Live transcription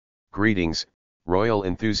Greetings, royal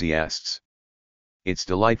enthusiasts. It's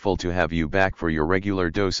delightful to have you back for your regular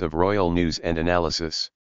dose of royal news and analysis.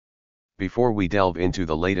 Before we delve into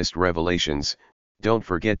the latest revelations, don't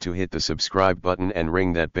forget to hit the subscribe button and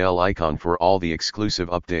ring that bell icon for all the exclusive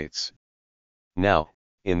updates. Now,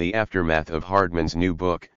 in the aftermath of Hardman's new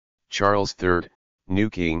book, Charles III, New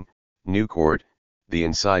King, New Court, The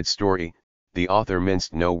Inside Story, the author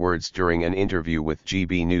minced no words during an interview with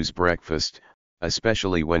GB News Breakfast,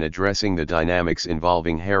 especially when addressing the dynamics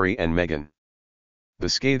involving Harry and Meghan. The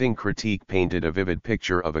scathing critique painted a vivid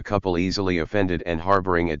picture of a couple easily offended and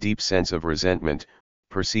harboring a deep sense of resentment,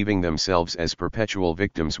 perceiving themselves as perpetual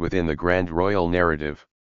victims within the grand royal narrative.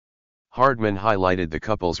 Hardman highlighted the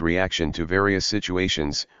couple's reaction to various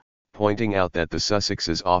situations, pointing out that the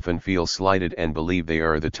Sussexes often feel slighted and believe they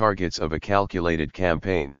are the targets of a calculated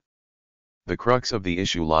campaign. The crux of the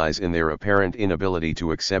issue lies in their apparent inability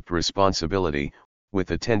to accept responsibility, with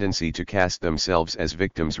a tendency to cast themselves as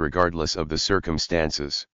victims regardless of the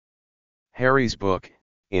circumstances. Harry's book,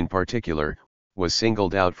 in particular, was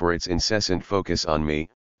singled out for its incessant focus on me,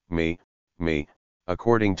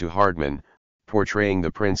 according to Hardman, portraying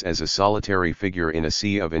the prince as a solitary figure in a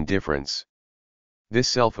sea of indifference. This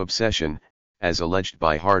self-obsession, as alleged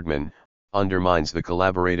by Hardman, undermines the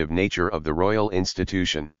collaborative nature of the royal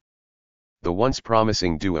institution. The once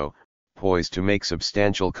promising duo, poised to make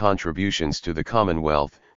substantial contributions to the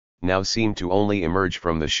Commonwealth, now seem to only emerge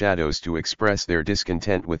from the shadows to express their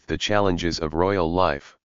discontent with the challenges of royal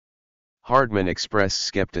life. Hardman expressed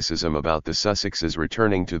skepticism about the Sussexes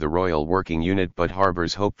returning to the royal working unit but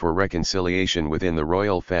harbors hope for reconciliation within the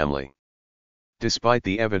royal family. Despite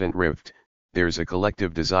the evident rift, there's a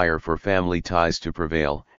collective desire for family ties to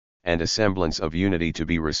prevail, and a semblance of unity to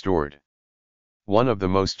be restored. One of the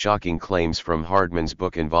most shocking claims from Hardman's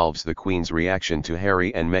book involves the Queen's reaction to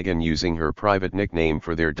Harry and Meghan using her private nickname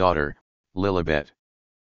for their daughter, Lilibet.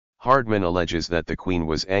 Hardman alleges that the Queen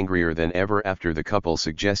was angrier than ever after the couple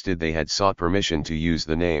suggested they had sought permission to use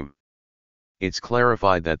the name. It's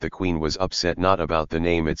clarified that the Queen was upset not about the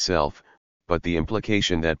name itself, but the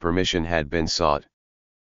implication that permission had been sought.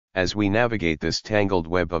 As we navigate this tangled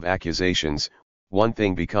web of accusations, one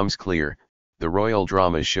thing becomes clear: the royal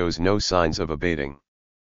drama shows no signs of abating.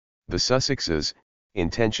 The Sussexes,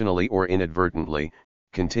 intentionally or inadvertently,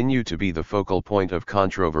 continue to be the focal point of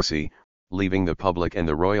controversy, leaving the public and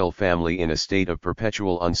the royal family in a state of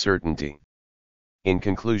perpetual uncertainty. In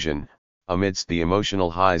conclusion, amidst the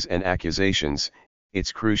emotional highs and accusations,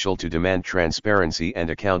 it's crucial to demand transparency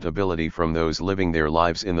and accountability from those living their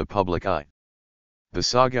lives in the public eye. The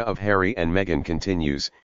saga of Harry and Meghan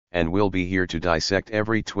continues, and we'll be here to dissect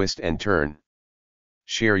every twist and turn.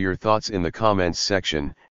 Share your thoughts in the comments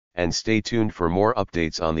section, and stay tuned for more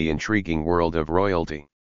updates on the intriguing world of royalty.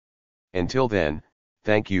 Until then,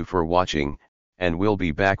 thank you for watching, and we'll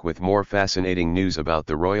be back with more fascinating news about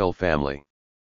the royal family.